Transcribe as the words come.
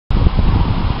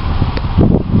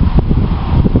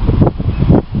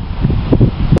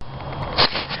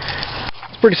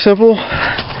Pretty simple.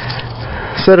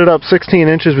 Set it up 16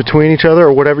 inches between each other,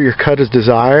 or whatever your cut is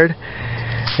desired.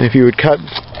 And if you would cut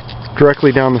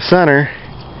directly down the center,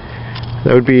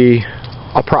 that would be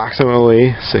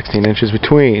approximately 16 inches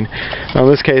between. Now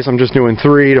in this case I'm just doing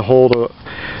 3 to hold up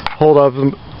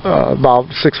about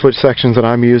 6-foot sections that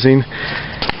I'm using.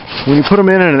 When you put them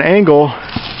in at an angle,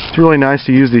 it's really nice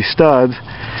to use these studs.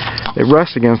 They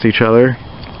rest against each other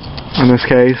in this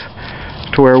case,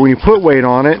 to where when you put weight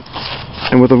on it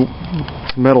and with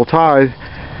a metal tie,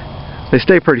 they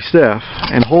stay pretty stiff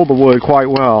and hold the wood quite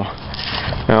well.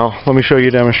 Now let me show you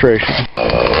a demonstration.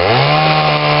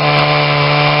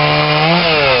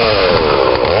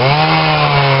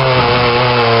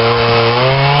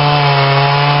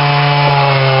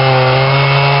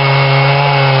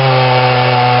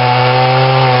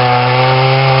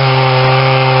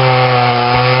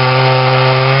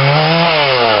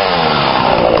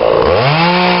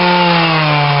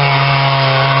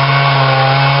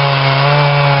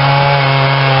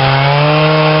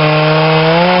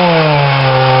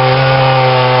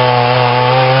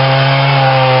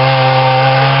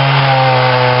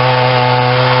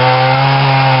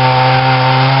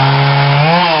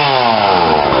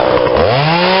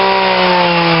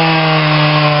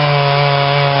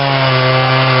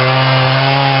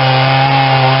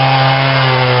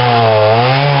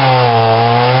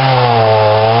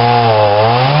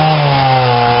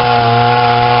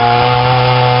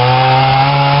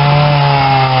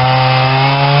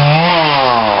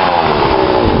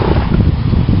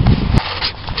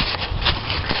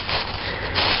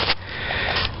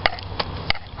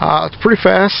 It's pretty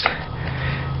fast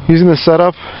using this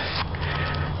setup.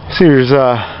 See, there's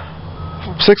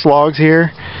 6 logs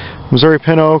here. Missouri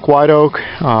pin oak, white oak,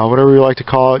 whatever you like to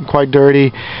call it. Quite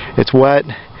dirty. It's wet.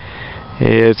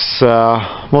 It's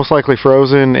most likely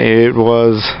frozen. It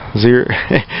was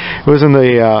it was in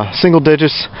the single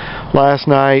digits last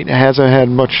night. It hasn't had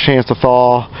much chance to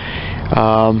thaw.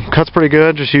 Cuts pretty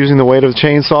good just using the weight of the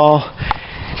chainsaw.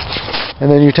 And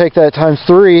then you take that times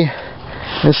 3.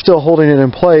 It's still holding it in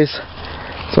place,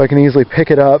 so I can easily pick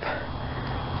it up,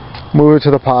 move it to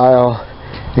the pile,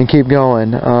 and keep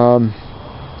going.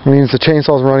 It means the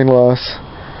chainsaw's running less.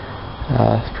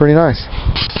 It's pretty nice.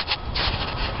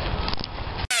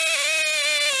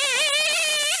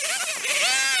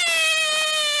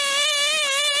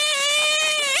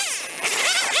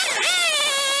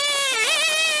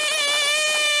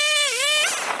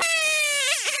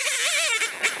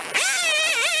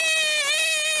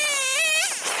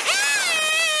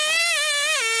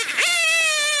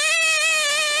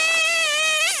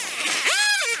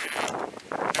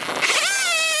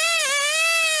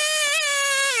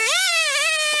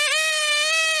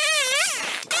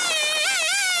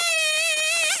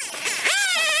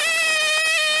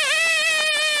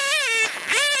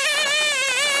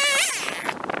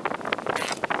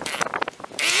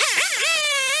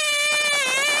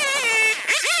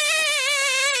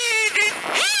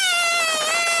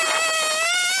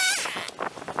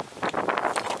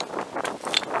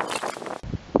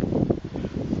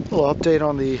 A little update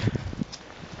on the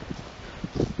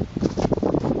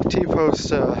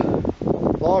T-post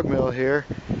log mill here.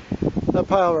 That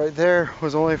pile right there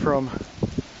was only from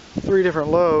 3 different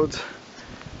loads.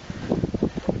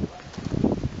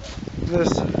 This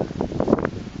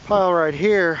pile right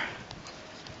here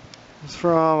is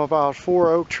from about 4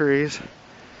 oak trees,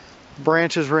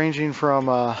 branches ranging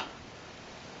from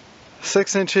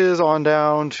 6 inches on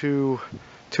down to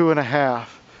 2.5.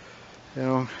 You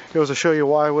know, goes to show you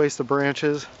why waste the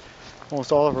branches.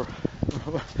 Almost all of our,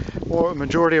 or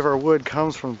majority of our wood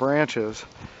comes from branches.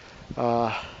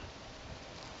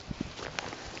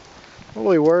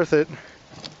 Really worth it.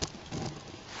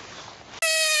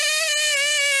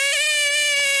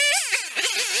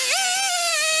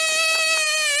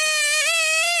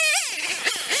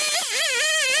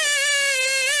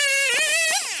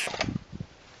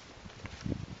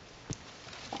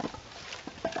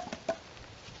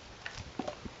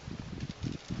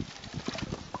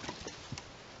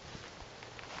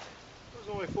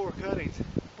 Only 4 cuttings.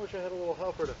 Wish I had a little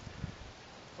helper to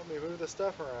help me move this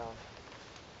stuff around.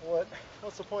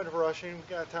 What's the point of rushing? We've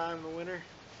got time in the winter.